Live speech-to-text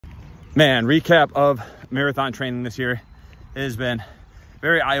Man, recap of marathon training this year. It has been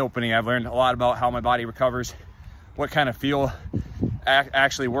very eye-opening. I've learned a lot about how my body recovers, what kind of fuel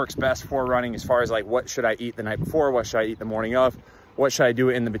actually works best for running, as far as like what should I eat the night before, what should I eat the morning of, what should I do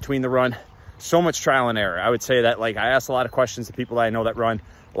in the between the run. So much trial and error. I would say that like I ask a lot of questions to people that I know that run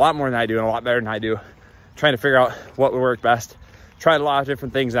a lot more than I do and a lot better than I do, trying to figure out what would work best. Tried a lot of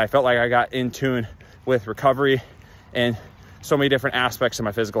different things, and I felt like I got in tune with recovery and so many different aspects of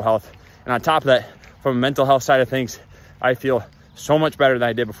my physical health. And on top of that, from a mental health side of things, I feel so much better than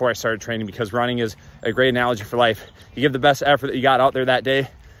I did before I started training, because running is a great analogy for life. You give the best effort that you got out there that day.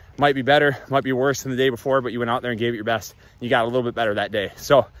 Might be better, might be worse than the day before, but you went out there and gave it your best. You got a little bit better that day.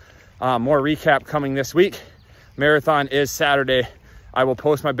 So more recap coming this week. Marathon is Saturday. I will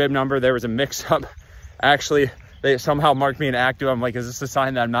post my bib number. There was a mix-up. Actually, they somehow marked me inactive. I'm like, is this a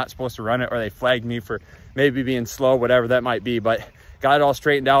sign that I'm not supposed to run it? Or they flagged me for maybe being slow, whatever that might be. But got it all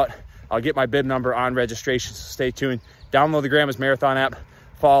straightened out. I'll get my bib number on registration, so stay tuned. Download the Grandma's Marathon app.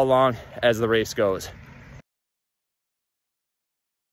 Follow along as the race goes.